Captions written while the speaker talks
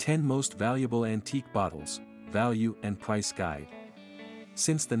10 Most Valuable Antique Bottles, Value and Price Guide.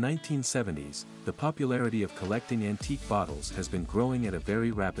 Since the 1970s, the popularity of collecting antique bottles has been growing at a very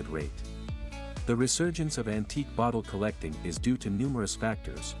rapid rate. The resurgence of antique bottle collecting is due to numerous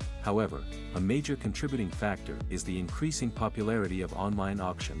factors. However, a major contributing factor is the increasing popularity of online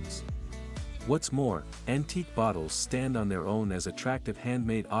auctions. What's more, antique bottles stand on their own as attractive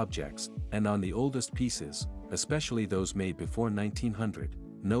handmade objects, and on the oldest pieces, especially those made before 1900,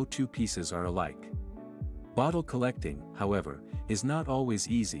 no two pieces are alike. Bottle collecting, however, is not always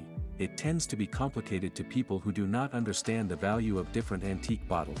easy. It tends to be complicated to people who do not understand the value of different antique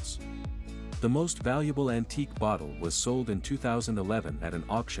bottles. The most valuable antique bottle was sold in 2011 at an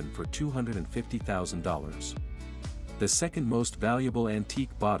auction for $250,000. The second most valuable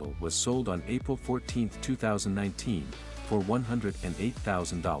antique bottle was sold on April 14, 2019, for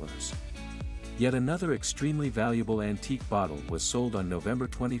 $108,000. Yet another extremely valuable antique bottle was sold on November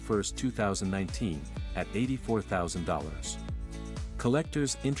 21, 2019, at $84,000.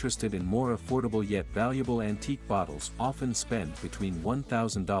 Collectors interested in more affordable yet valuable antique bottles often spend between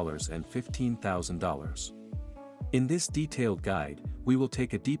 $1,000 and $15,000. In this detailed guide, we will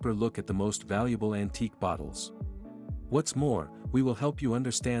take a deeper look at the most valuable antique bottles. What's more, we will help you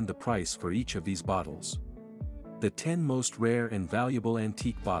understand the price for each of these bottles. The 10 most rare and valuable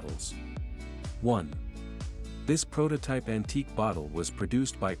antique bottles. 1. This prototype antique bottle was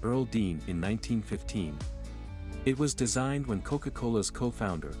produced by Earl Dean in 1915. It was designed when Coca-Cola's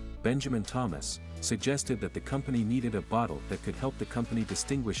co-founder, Benjamin Thomas, suggested that the company needed a bottle that could help the company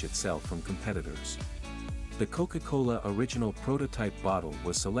distinguish itself from competitors. The Coca-Cola original prototype bottle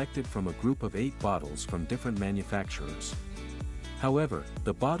was selected from a group of 8 bottles from different manufacturers. However,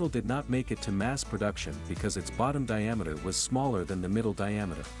 the bottle did not make it to mass production because its bottom diameter was smaller than the middle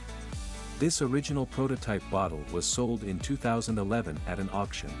diameter. This original prototype bottle was sold in 2011 at an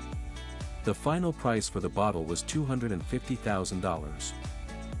auction. The final price for the bottle was $250,000.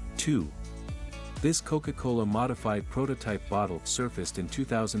 2. This Coca-Cola modified prototype bottle surfaced in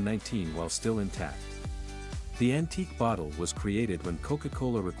 2019 while still intact. The antique bottle was created when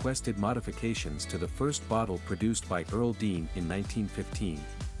Coca-Cola requested modifications to the first bottle produced by Earl Dean in 1915.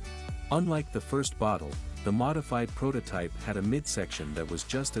 Unlike the first bottle, the modified prototype had a midsection that was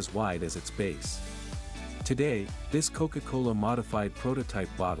just as wide as its base. Today, this Coca-Cola modified prototype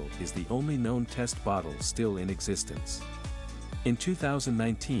bottle is the only known test bottle still in existence. In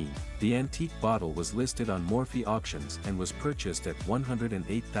 2019, the antique bottle was listed on Morphy Auctions and was purchased at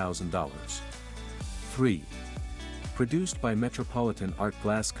 $108,000. 3. Produced by Metropolitan Art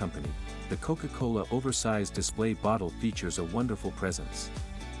Glass Company, the Coca-Cola oversized display bottle features a wonderful presence.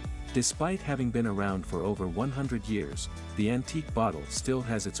 Despite having been around for over 100 years, the antique bottle still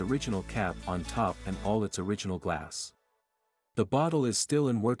has its original cap on top and all its original glass. The bottle is still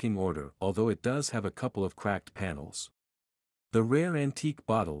in working order, although it does have a couple of cracked panels. The rare antique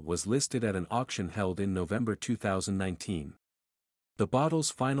bottle was listed at an auction held in November 2019. The bottle's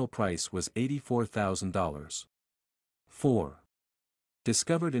final price was $84,000. 4.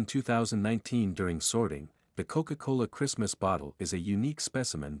 Discovered in 2019 during sorting, the Coca-Cola Christmas bottle is a unique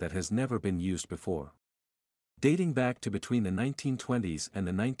specimen that has never been used before. Dating back to between the 1920s and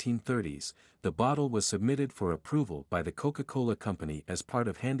the 1930s, the bottle was submitted for approval by the Coca-Cola Company as part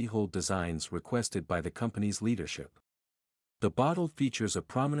of handyhold designs requested by the company's leadership. The bottle features a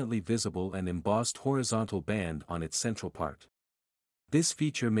prominently visible and embossed horizontal band on its central part. This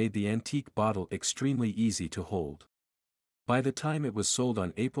feature made the antique bottle extremely easy to hold. By the time it was sold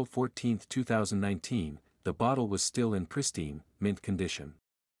on April 14, 2019, the bottle was still in pristine, mint condition.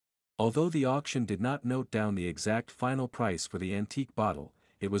 Although the auction did not note down the exact final price for the antique bottle,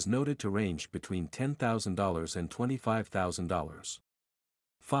 it was noted to range between $10,000 and $25,000.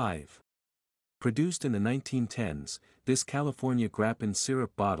 5. Produced in the 1910s, this California Grappin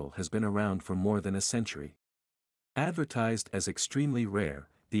syrup bottle has been around for more than a century. Advertised as extremely rare,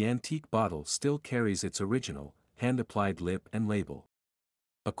 the antique bottle still carries its original, hand-applied lip and label.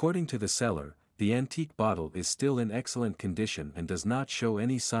 According to the seller, the antique bottle is still in excellent condition and does not show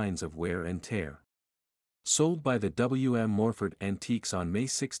any signs of wear and tear. Sold by the W.M. Morford Antiques on May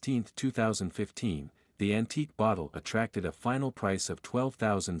 16, 2015, the antique bottle attracted a final price of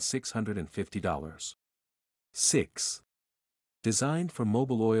 $12,650. 6. Designed for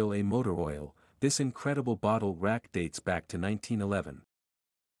Mobil Oil A motor oil, this incredible bottle rack dates back to 1911.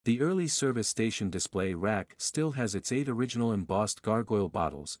 The early service station display rack still has its 8 original embossed gargoyle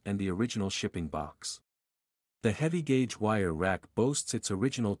bottles and the original shipping box. The heavy-gauge wire rack boasts its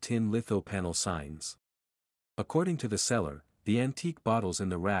original tin litho panel signs. According to the seller, the antique bottles in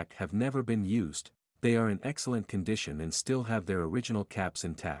the rack have never been used, they are in excellent condition and still have their original caps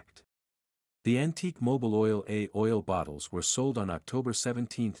intact. The antique Mobil Oil A oil bottles were sold on October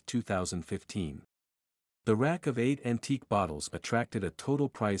 17, 2015. The rack of 8 antique bottles attracted a total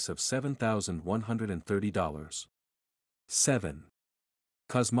price of $7,130. 7.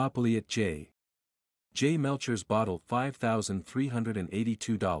 Cosmopolitan J. J. Melchers bottle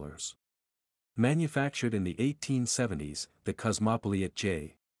 $5,382. Manufactured in the 1870s, the Cosmopolitan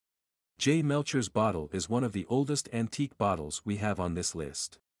J. J. Melchers bottle is one of the oldest antique bottles we have on this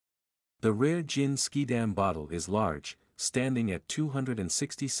list. The rare Gin Schiedam bottle is large, standing at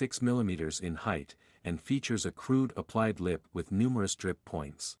 266 mm in height, and features a crude applied lip with numerous drip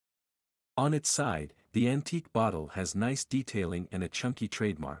points. On its side, the antique bottle has nice detailing and a chunky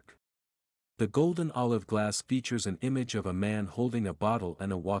trademark. The golden olive glass features an image of a man holding a bottle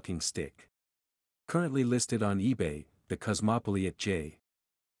and a walking stick. Currently listed on eBay, the Cosmopolitan J.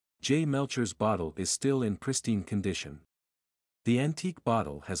 J. Melchers bottle is still in pristine condition. The antique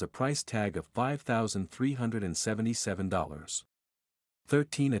bottle has a price tag of $5,377.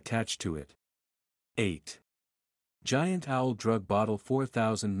 13 attached to it. 8. Giant Owl Drug bottle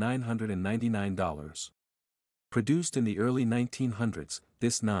 $4,999. Produced in the early 1900s,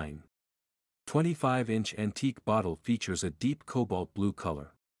 this 9.25-inch antique bottle features a deep cobalt blue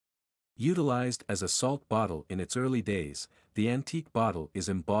color. Utilized as a salt bottle in its early days, the antique bottle is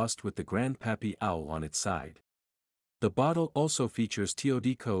embossed with the Grandpappy owl on its side. The bottle also features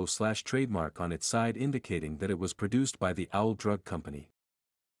TODCO/trademark on its side indicating that it was produced by the Owl Drug Company.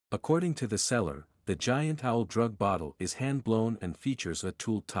 According to the seller, the Giant Owl Drug bottle is hand-blown and features a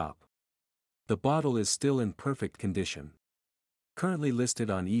tooled top. The bottle is still in perfect condition. Currently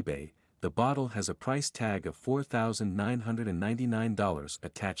listed on eBay, the bottle has a price tag of $4,999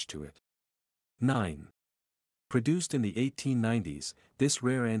 attached to it. 9. Produced in the 1890s, this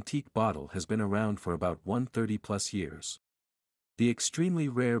rare antique bottle has been around for about 130+ years. The extremely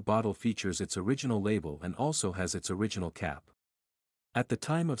rare bottle features its original label and also has its original cap. At the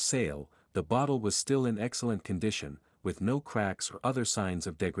time of sale, the bottle was still in excellent condition, with no cracks or other signs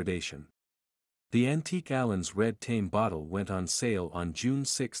of degradation. The antique Allen's Red Tame bottle went on sale on June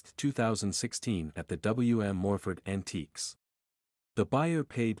 6, 2016 at the W.M. Morford Antiques. The buyer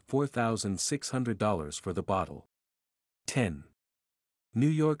paid $4,600 for the bottle. 10. New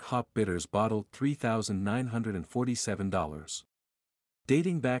York Hop Bitters bottle $3,947.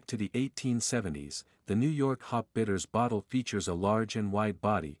 Dating back to the 1870s, the New York Hop Bitters bottle features a large and wide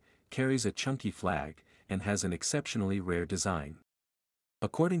body, carries a chunky flag, and has an exceptionally rare design.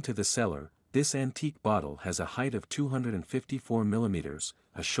 According to the seller, this antique bottle has a height of 254 mm,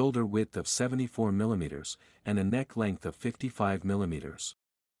 a shoulder width of 74 mm, and a neck length of 55 mm.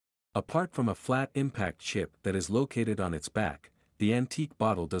 Apart from a flat impact chip that is located on its back, the antique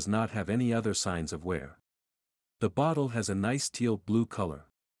bottle does not have any other signs of wear. The bottle has a nice teal blue color.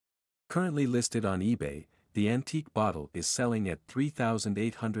 Currently listed on eBay, the antique bottle is selling at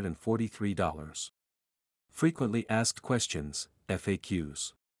 $3,843. Frequently asked questions,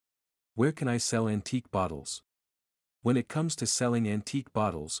 FAQs. Where can I sell antique bottles? When it comes to selling antique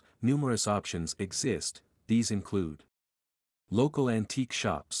bottles, numerous options exist. These include local antique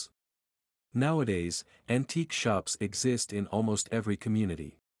shops. Nowadays, antique shops exist in almost every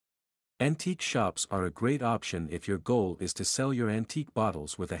community. Antique shops are a great option if your goal is to sell your antique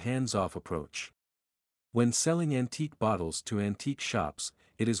bottles with a hands-off approach. When selling antique bottles to antique shops,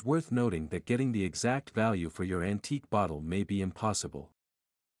 it is worth noting that getting the exact value for your antique bottle may be impossible.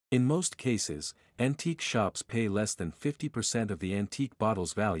 In most cases, antique shops pay less than 50% of the antique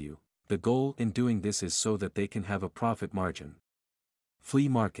bottle's value. The goal in doing this is so that they can have a profit margin. Flea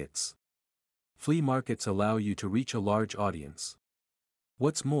markets. Flea markets allow you to reach a large audience.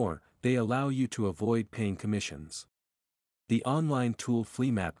 What's more, they allow you to avoid paying commissions. The online tool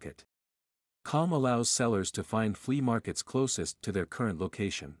FleaMarket.com allows sellers to find flea markets closest to their current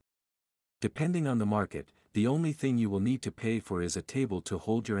location. Depending on the market, the only thing you will need to pay for is a table to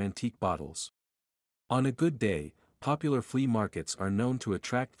hold your antique bottles. On a good day, popular flea markets are known to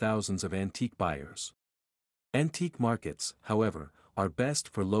attract thousands of antique buyers. Antique markets, however, are best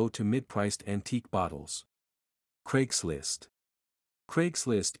for low to mid-priced antique bottles. Craigslist.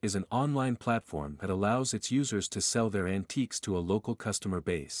 Craigslist is an online platform that allows its users to sell their antiques to a local customer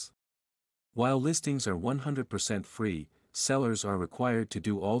base. While listings are 100% free, sellers are required to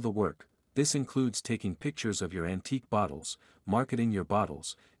do all the work. This includes taking pictures of your antique bottles, marketing your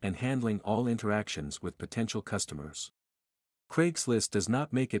bottles, and handling all interactions with potential customers. Craigslist does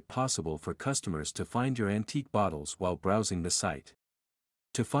not make it possible for customers to find your antique bottles while browsing the site.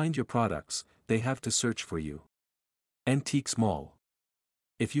 To find your products, they have to search for you. Antiques Mall.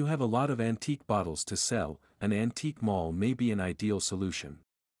 If you have a lot of antique bottles to sell, an antique mall may be an ideal solution.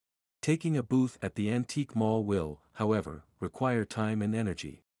 Taking a booth at the antique mall will, however, require time and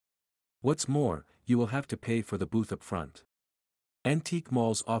energy. What's more, you will have to pay for the booth up front. Antique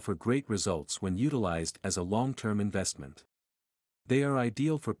malls offer great results when utilized as a long-term investment. They are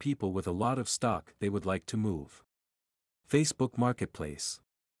ideal for people with a lot of stock they would like to move. Facebook Marketplace.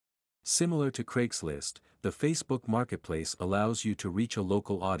 Similar to Craigslist, the Facebook Marketplace allows you to reach a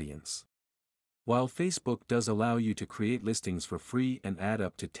local audience. While Facebook does allow you to create listings for free and add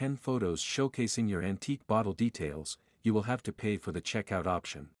up to 10 photos showcasing your antique bottle details, you will have to pay for the checkout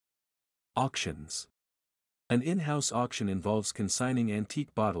option. Auctions. An in-house auction involves consigning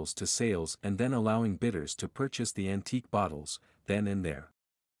antique bottles to sales and then allowing bidders to purchase the antique bottles, then and there.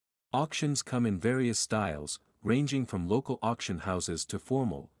 Auctions come in various styles, ranging from local auction houses to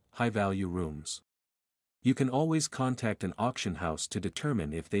formal, high-value rooms. You can always contact an auction house to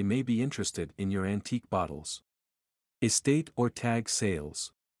determine if they may be interested in your antique bottles. Estate or tag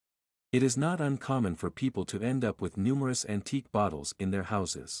sales. It is not uncommon for people to end up with numerous antique bottles in their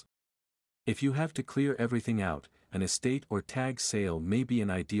houses. If you have to clear everything out, an estate or tag sale may be an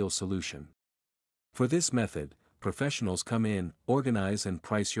ideal solution. For this method, professionals come in, organize and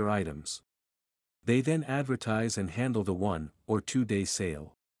price your items. They then advertise and handle the 1 or 2 day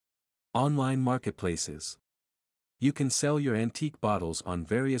sale. Online marketplaces. You can sell your antique bottles on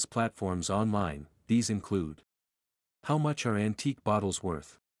various platforms online. These include: how much are antique bottles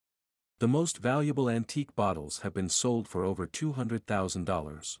worth? The most valuable antique bottles have been sold for over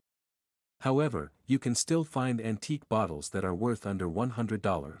 $200,000. However, you can still find antique bottles that are worth under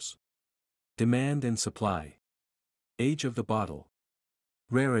 $100. Demand and supply. Age of the bottle.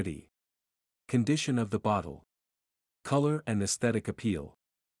 Rarity. Condition of the bottle. Color and aesthetic appeal.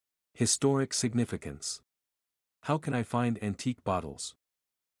 Historic significance. How can I find antique bottles?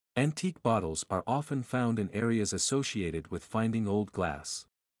 Antique bottles are often found in areas associated with finding old glass.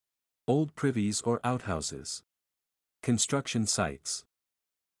 Old privies or outhouses. Construction sites.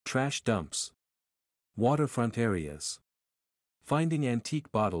 Trash dumps. Waterfront areas. Finding antique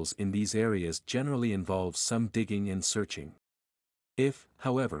bottles in these areas generally involves some digging and searching. If,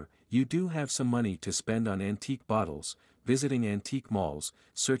 however, you do have some money to spend on antique bottles, visiting antique malls,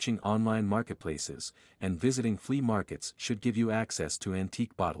 searching online marketplaces, and visiting flea markets should give you access to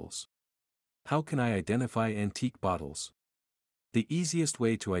antique bottles. How can I identify antique bottles? The easiest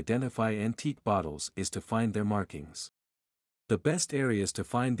way to identify antique bottles is to find their markings. The best areas to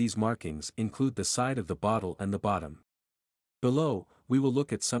find these markings include the side of the bottle and the bottom. Below, we will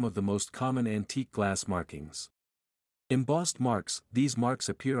look at some of the most common antique glass markings. Embossed marks. These marks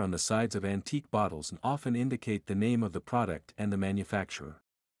appear on the sides of antique bottles and often indicate the name of the product and the manufacturer.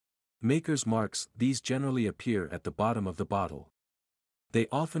 Maker's marks. These generally appear at the bottom of the bottle. They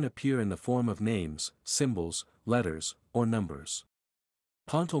often appear in the form of names, symbols, letters, or numbers.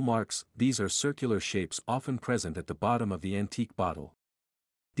 Pontil marks. These are circular shapes often present at the bottom of the antique bottle.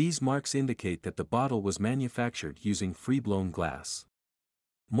 These marks indicate that the bottle was manufactured using free-blown glass.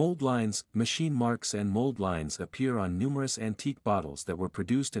 Mold lines. Machine marks and mold lines appear on numerous antique bottles that were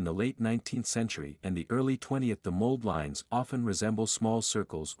produced in the late 19th century and the early 20th. The mold lines often resemble small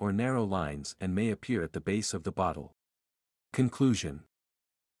circles or narrow lines and may appear at the base of the bottle. Conclusion.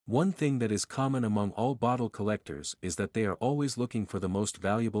 One thing that is common among all bottle collectors is that they are always looking for the most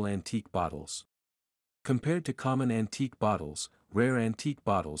valuable antique bottles. Compared to common antique bottles, rare antique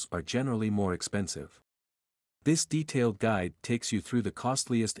bottles are generally more expensive. This detailed guide takes you through the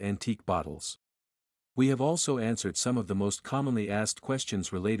costliest antique bottles. We have also answered some of the most commonly asked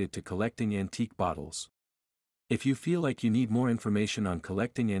questions related to collecting antique bottles. If you feel like you need more information on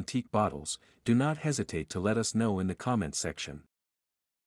collecting antique bottles, do not hesitate to let us know in the comments section.